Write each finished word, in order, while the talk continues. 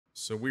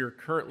So we are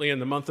currently in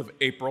the month of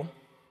April,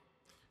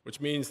 which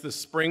means the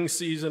spring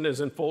season is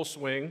in full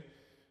swing.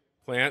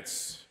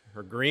 Plants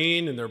are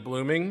green and they're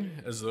blooming,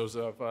 as those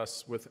of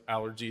us with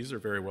allergies are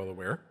very well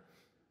aware.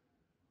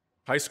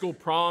 High school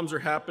proms are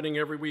happening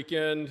every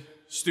weekend.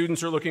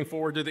 Students are looking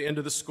forward to the end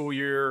of the school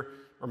year,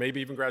 or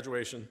maybe even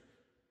graduation.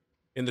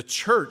 In the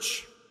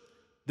church,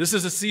 this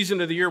is a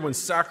season of the year when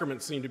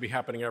sacraments seem to be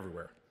happening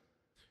everywhere.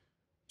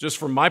 Just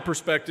from my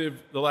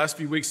perspective, the last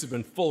few weeks have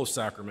been full of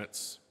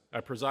sacraments. I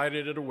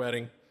presided at a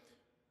wedding.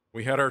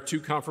 We had our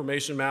 2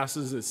 confirmation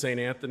masses at St.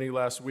 Anthony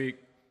last week.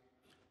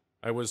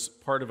 I was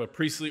part of a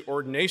priestly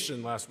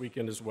ordination last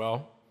weekend as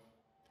well.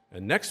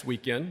 And next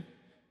weekend,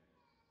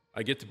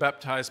 I get to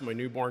baptize my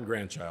newborn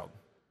grandchild.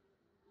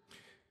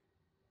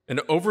 And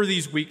over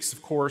these weeks,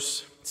 of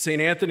course,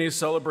 St. Anthony is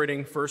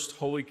celebrating first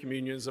Holy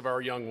Communions of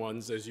our young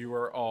ones, as you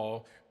are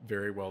all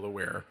very well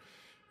aware.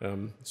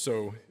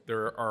 So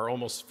there are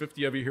almost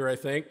 50 of you here, I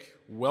think.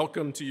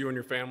 Welcome to you and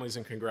your families,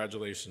 and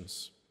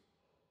congratulations.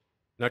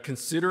 Now,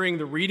 considering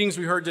the readings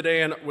we heard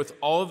today, and with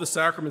all of the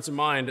sacraments in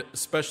mind,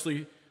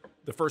 especially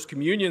the first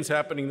communions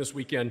happening this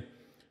weekend,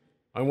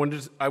 I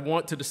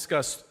want to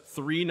discuss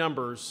 3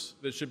 numbers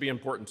that should be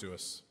important to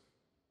us.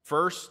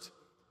 First,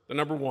 the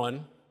number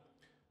 1.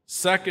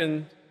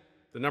 Second,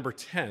 the number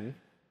 10.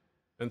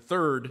 And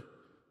third,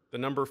 the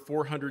number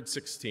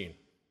 416.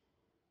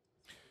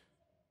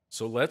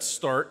 So let's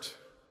start,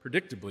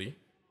 predictably,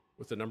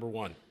 with the number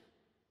 1.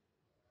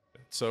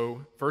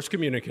 So, first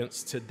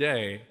communicants,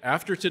 today,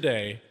 after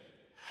today,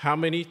 how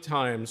many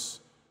times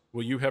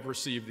will you have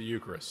received the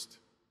Eucharist?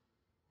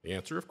 The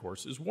answer, of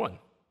course, is 1.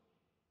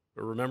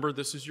 But remember,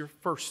 this is your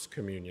first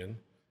communion.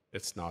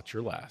 It's not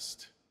your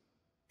last.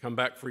 Come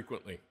back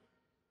frequently.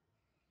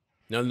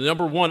 Now, the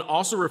number 1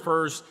 also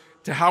refers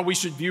to how we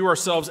should view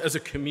ourselves as a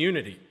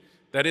community.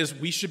 That is,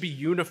 we should be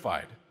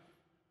unified.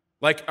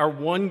 Like our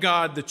one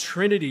God, the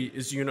Trinity,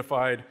 is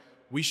unified,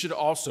 we should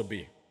also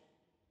be.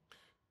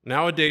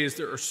 Nowadays,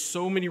 there are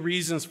so many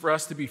reasons for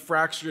us to be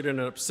fractured and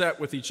upset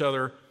with each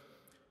other.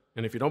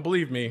 And if you don't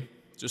believe me,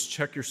 just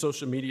check your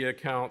social media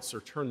accounts or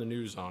turn the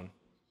news on.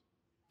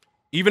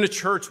 Even at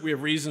church, we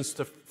have reasons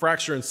to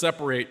fracture and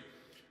separate.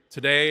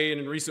 Today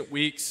and in recent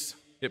weeks,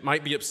 it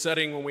might be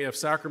upsetting when we have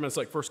sacraments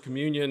like First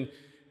Communion,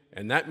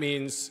 and that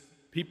means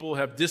people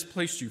have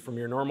displaced you from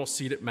your normal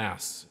seat at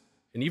Mass.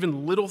 And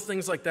even little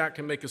things like that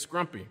can make us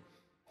grumpy.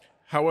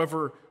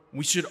 However,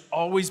 we should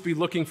always be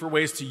looking for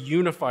ways to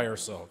unify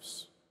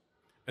ourselves.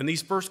 And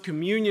these first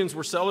communions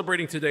we're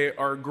celebrating today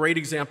are a great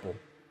example.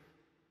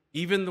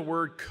 Even the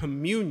word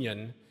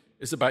communion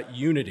is about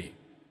unity.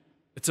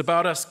 It's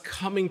about us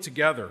coming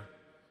together.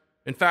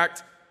 In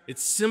fact,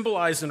 it's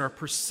symbolized in our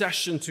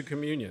procession to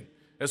communion.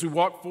 As we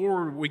walk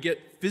forward, we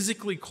get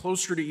physically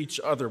closer to each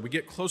other. We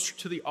get closer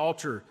to the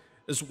altar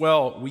as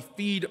well. We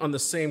feed on the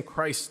same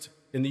Christ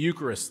in the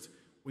Eucharist.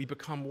 We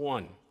become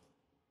one.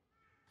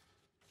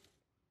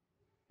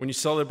 When you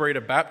celebrate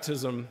a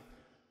baptism,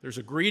 there's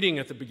a greeting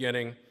at the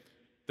beginning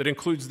that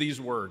includes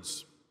these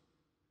words.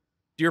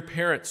 Dear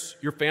parents,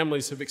 your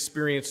families have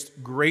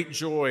experienced great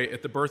joy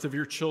at the birth of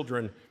your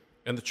children,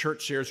 and the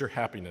church shares your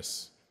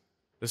happiness.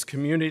 This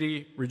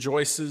community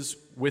rejoices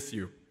with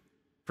you.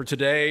 For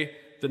today,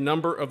 the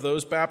number of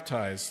those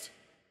baptized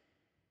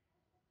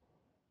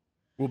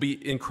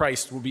in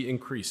Christ will be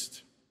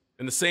increased.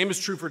 And the same is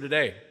true for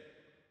today.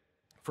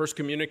 First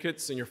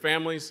communicants and your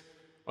families,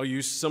 I'll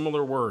use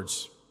similar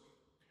words.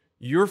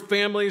 Your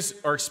families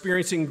are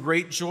experiencing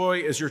great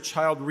joy as your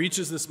child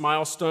reaches this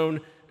milestone,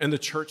 and the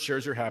church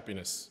shares your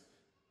happiness.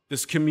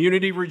 This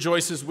community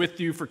rejoices with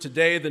you, for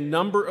today the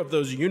number of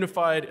those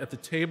unified at the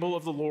table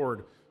of the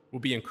Lord will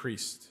be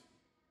increased.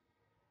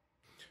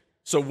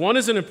 So 1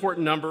 is an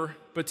important number,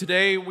 but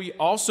today we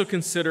also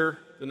consider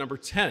the number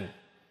 10.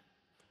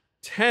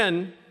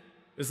 10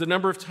 is the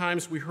number of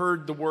times we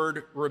heard the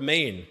word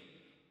remain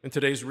in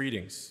today's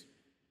readings.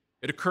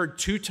 It occurred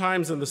 2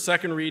 times in the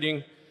second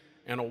reading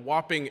and a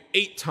whopping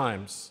 8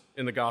 times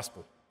in the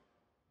gospel.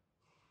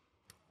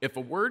 If a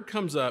word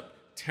comes up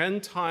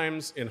 10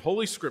 times in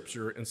Holy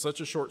Scripture in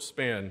such a short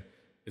span,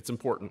 it's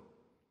important.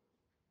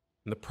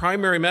 And the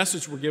primary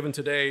message we're given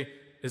today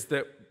is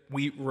that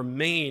we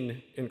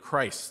remain in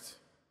Christ.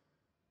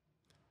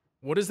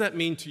 What does that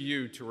mean to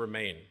you to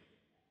remain?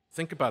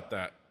 Think about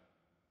that.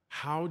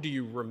 How do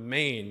you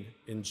remain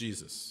in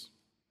Jesus?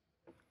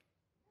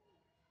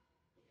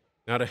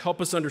 Now, to help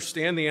us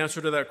understand the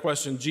answer to that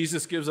question,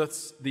 Jesus gives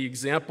us the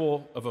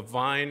example of a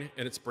vine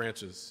and its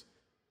branches.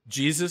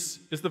 Jesus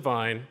is the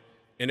vine,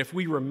 and if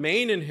we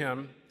remain in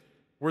him,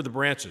 we're the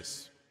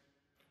branches.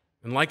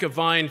 And like a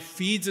vine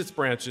feeds its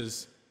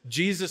branches,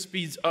 Jesus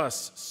feeds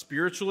us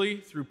spiritually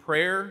through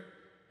prayer,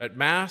 at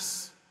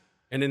Mass,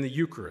 and in the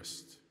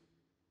Eucharist.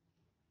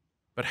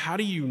 But how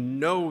do you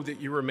know that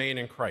you remain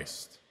in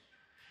Christ?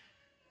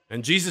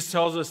 And Jesus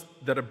tells us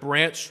that a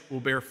branch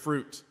will bear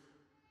fruit.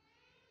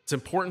 It's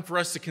important for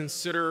us to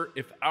consider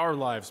if our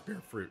lives bear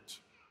fruit.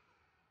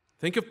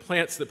 Think of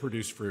plants that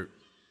produce fruit.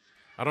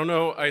 I don't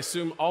know, I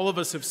assume all of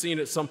us have seen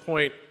at some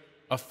point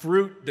a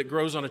fruit that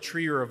grows on a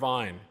tree or a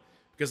vine,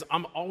 because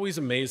I'm always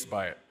amazed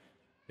by it.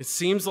 It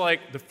seems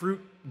like the fruit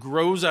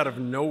grows out of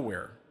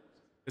nowhere.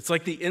 It's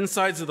like the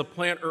insides of the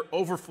plant are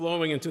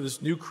overflowing into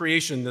this new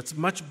creation that's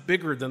much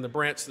bigger than the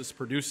branch that's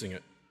producing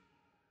it.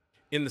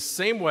 In the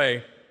same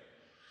way,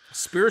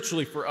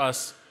 spiritually for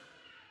us,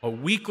 a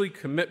weekly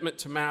commitment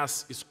to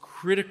Mass is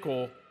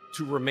critical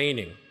to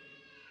remaining.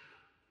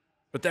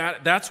 But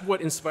that's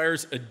what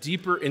inspires a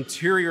deeper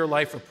interior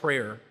life of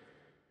prayer.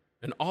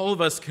 And all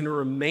of us can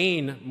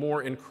remain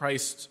more in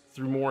Christ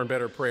through more and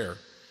better prayer.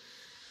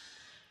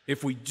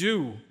 If we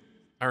do,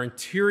 our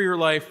interior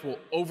life will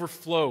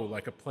overflow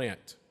like a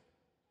plant.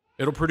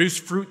 It'll produce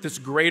fruit that's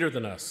greater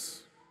than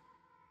us.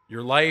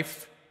 Your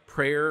life,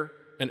 prayer,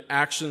 and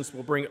actions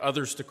will bring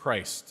others to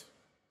Christ.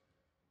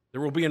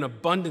 There will be an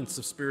abundance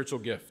of spiritual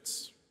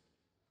gifts.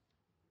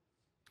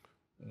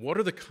 What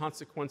are the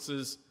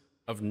consequences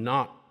of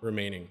not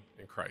remaining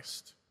in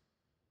Christ?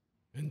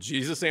 And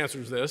Jesus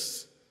answers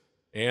this,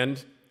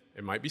 and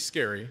it might be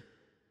scary,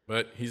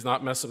 but he's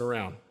not messing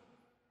around.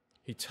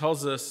 He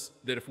tells us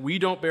that if we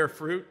don't bear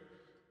fruit,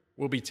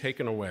 we'll be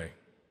taken away.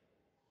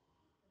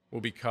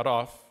 We'll be cut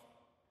off.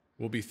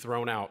 We'll be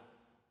thrown out.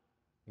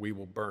 We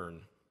will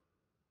burn.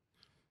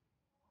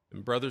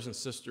 And brothers and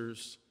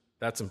sisters,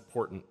 that's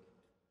important.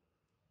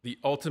 The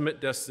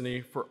ultimate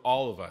destiny for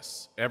all of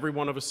us, every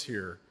one of us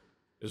here,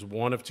 is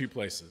one of two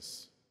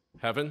places: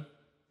 heaven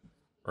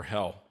or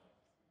hell.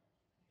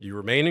 You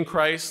remain in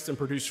Christ and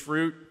produce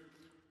fruit,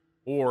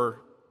 or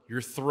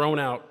you're thrown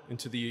out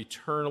into the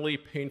eternally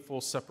painful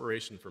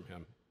separation from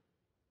him.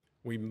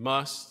 We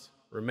must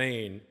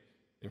remain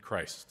in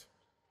Christ.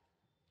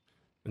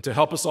 And to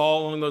help us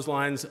all along those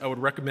lines, I would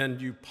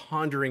recommend you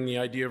pondering the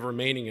idea of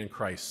remaining in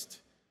Christ.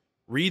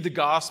 Read the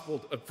gospel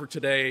for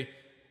today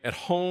at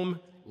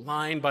home,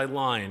 line by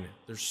line.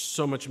 There's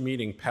so much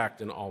meaning packed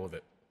in all of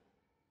it.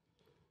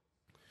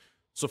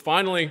 So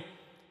finally,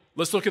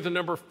 let's look at the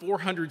number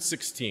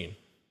 416.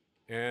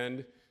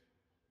 And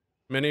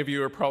many of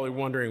you are probably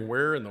wondering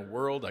where in the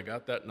world I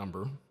got that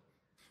number.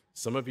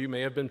 Some of you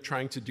may have been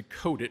trying to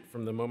decode it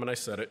from the moment I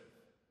said it.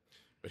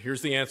 But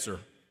here's the answer.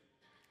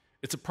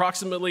 It's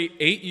approximately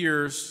 8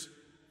 years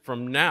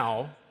from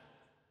now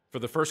for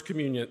the first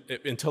communion,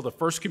 until the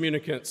first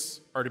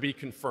communicants are to be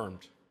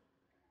confirmed.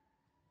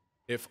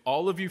 If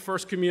all of you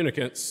first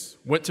communicants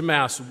went to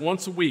Mass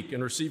once a week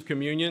and received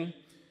communion,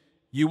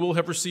 you will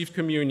have received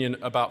communion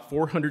about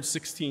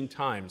 416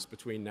 times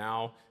between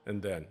now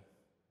and then.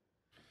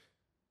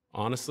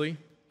 Honestly,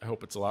 I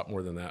hope it's a lot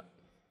more than that.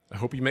 I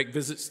hope you make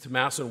visits to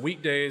Mass on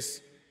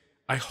weekdays.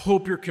 I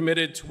hope you're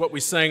committed to what we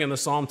sang in the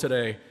psalm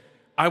today.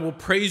 I will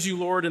praise you,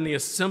 Lord, in the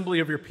assembly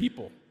of your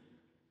people.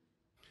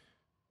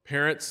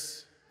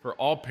 Parents, for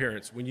all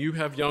parents, when you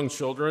have young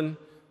children,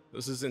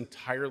 this is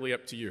entirely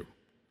up to you.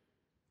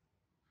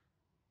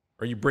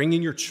 Are you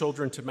bringing your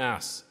children to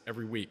Mass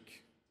every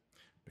week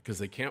because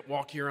they can't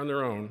walk here on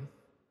their own?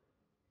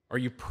 Are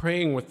you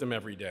praying with them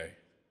every day,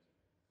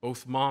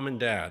 both mom and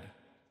dad?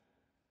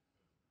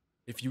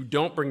 If you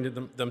don't bring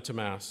them to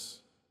Mass,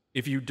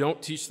 if you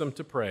don't teach them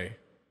to pray,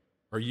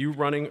 are you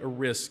running a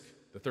risk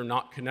that they're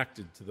not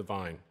connected to the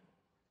vine?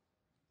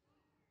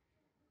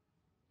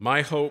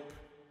 My hope,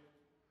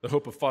 the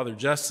hope of Father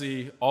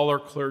Jesse, all our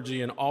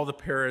clergy, and all the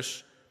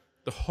parish,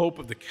 the hope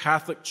of the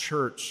Catholic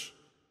Church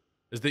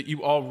is that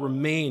you all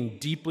remain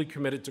deeply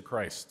committed to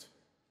Christ.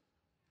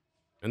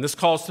 And this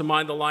calls to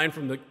mind the line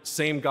from the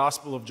same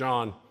Gospel of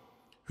John: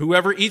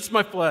 "Whoever eats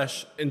my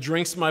flesh and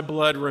drinks my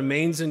blood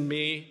remains in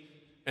me,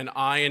 and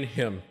I in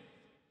him."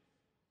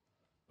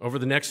 Over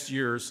the next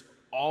years,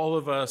 all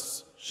of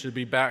us should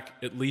be back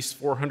at least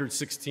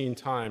 416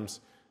 times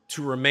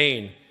to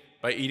remain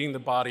by eating the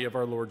body of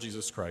our Lord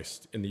Jesus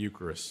Christ in the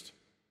Eucharist.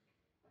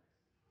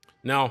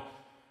 Now,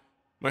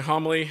 my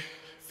homily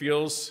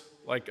feels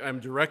like I'm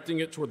directing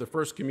it toward the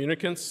first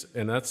communicants,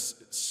 and that's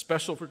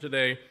special for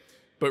today,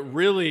 but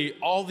really,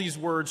 all these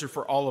words are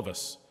for all of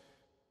us.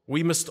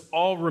 We must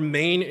all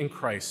remain in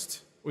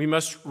Christ. We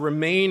must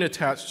remain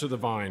attached to the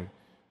vine.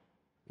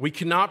 We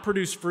cannot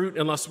produce fruit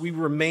unless we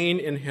remain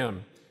in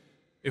him.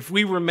 If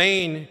we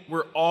remain,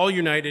 we're all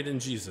united in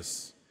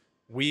Jesus.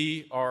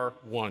 We are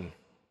one.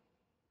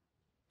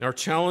 And our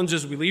challenge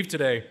as we leave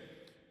today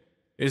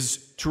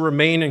is to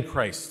remain in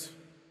Christ,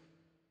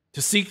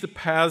 to seek the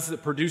paths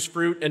that produce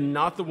fruit and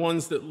not the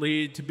ones that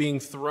lead to being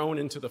thrown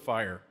into the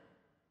fire.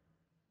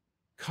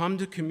 Come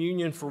to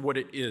communion for what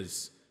it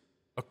is,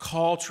 a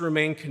call to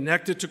remain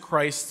connected to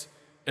Christ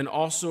and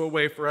also a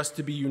way for us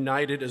to be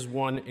united as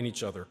one in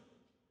each other.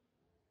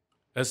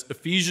 As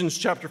Ephesians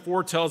chapter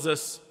 4 tells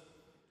us,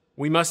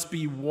 we must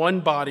be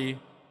one body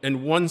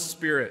and one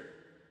spirit,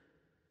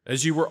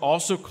 as you were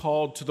also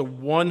called to the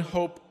one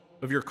hope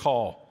of your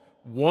call,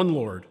 one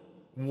Lord,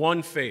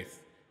 one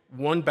faith,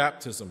 one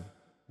baptism,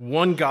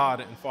 one God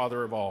and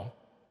Father of all.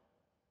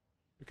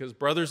 Because,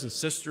 brothers and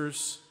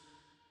sisters,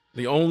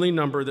 the only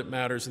number that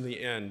matters in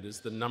the end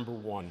is the number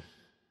one.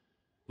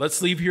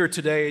 Let's leave here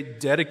today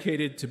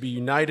dedicated to be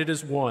united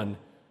as one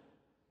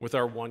with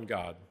our one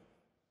God.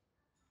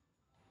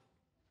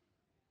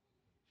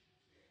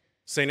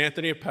 St.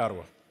 Anthony of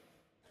Padua.